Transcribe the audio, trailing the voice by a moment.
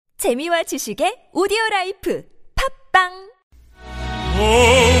재미와 지식의 오디오라이프 팝빵.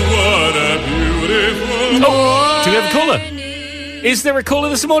 What a beautiful... Oh, do we have a caller? Is there a caller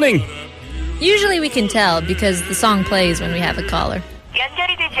this morning? Usually we can tell because the song plays when we have a caller.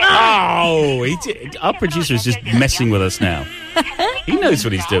 Oh, our producer is just messing with us now. He knows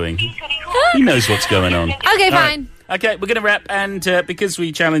what he's doing. He knows what's going on. Okay, fine. Right. Okay, we're going to wrap, and because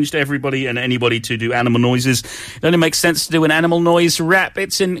we challenged everybody and anybody to do animal noises, it only makes sense to do an animal noise rap.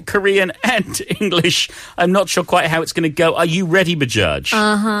 It's in Korean and English. I'm not sure quite how it's going to go. Are you ready, Bajaj?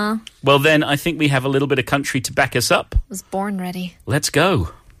 Uh-huh. Well, then, I think we have a little bit of country to back us up. I was born ready. Let's go.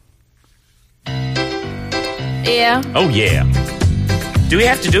 Yeah. Oh, yeah. Do we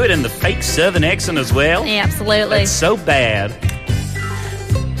have to do it in the fake Southern accent as well? Yeah, absolutely. That's so bad.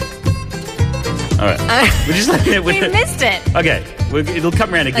 All right. We're just looking at... We missed it. Okay. It'll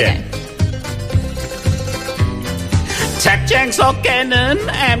come around again. Okay. 착장 속에는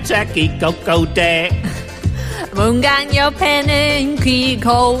암탉이 꼬꼬댁 문강 옆에는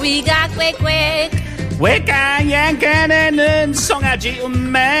귀고위가 꽥꽥 외가양간에는 송아지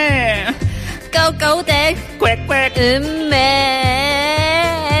음매 꼬꼬댁 꽥꽥 음매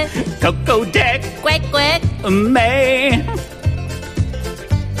꼬꼬댁 꽥꽥 음매.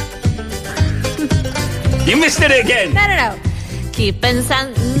 You missed it again. No. 깊은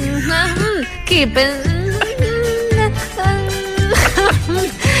산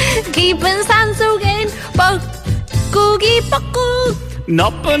깊은 산 속엔 뻐꾸기 뻐꾸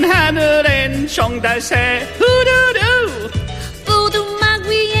높은 하늘엔 정달새 후루루 부두막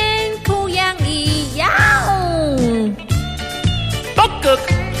위엔 고양이 야옹 뻐꾹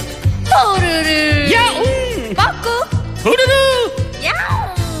후루루 야옹 뻐꾸 후루루. 야옹.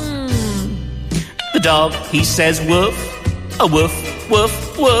 The dog, he says woof, a woof, woof,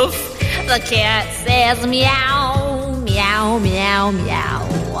 woof. The cat says meow, meow, meow, meow.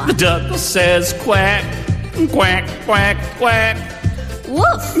 The duck says quack, quack, quack, quack.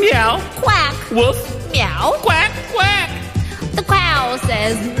 Woof, Meow, quack, woof, meow. quack, quack. The cow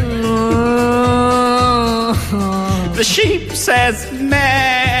says The sheep says meh.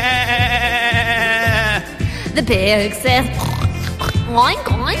 The pig says oink,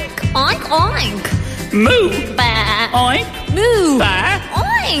 oink, oink, oink. Moo, Bah, oink, moo, bah.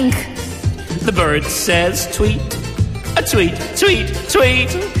 oink. The bird says tweet, a tweet, tweet, tweet.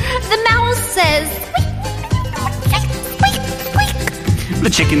 The mouse says squeak, squeak. The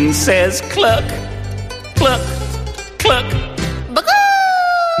chicken says cluck, cluck, cluck. Bagoo!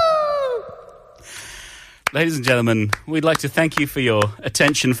 Ladies and gentlemen, we'd like to thank you for your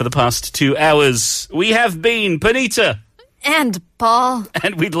attention for the past 2 hours. We have been Punita. And Paul.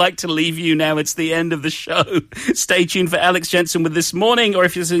 And we'd like to leave you now. It's the end of the show. Stay tuned for Alex Jensen with This Morning, or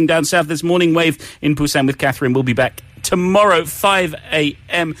if you're sitting down south, This Morning Wave in Busan with Catherine. We'll be back tomorrow, 5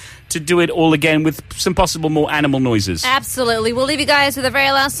 a.m., to do it all again with some possible more animal noises. Absolutely. We'll leave you guys with the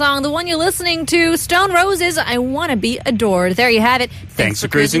very last song, the one you're listening to, Stone Roses, I Want to Be Adored. There you have it. Thanks for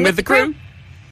cruising with the crew.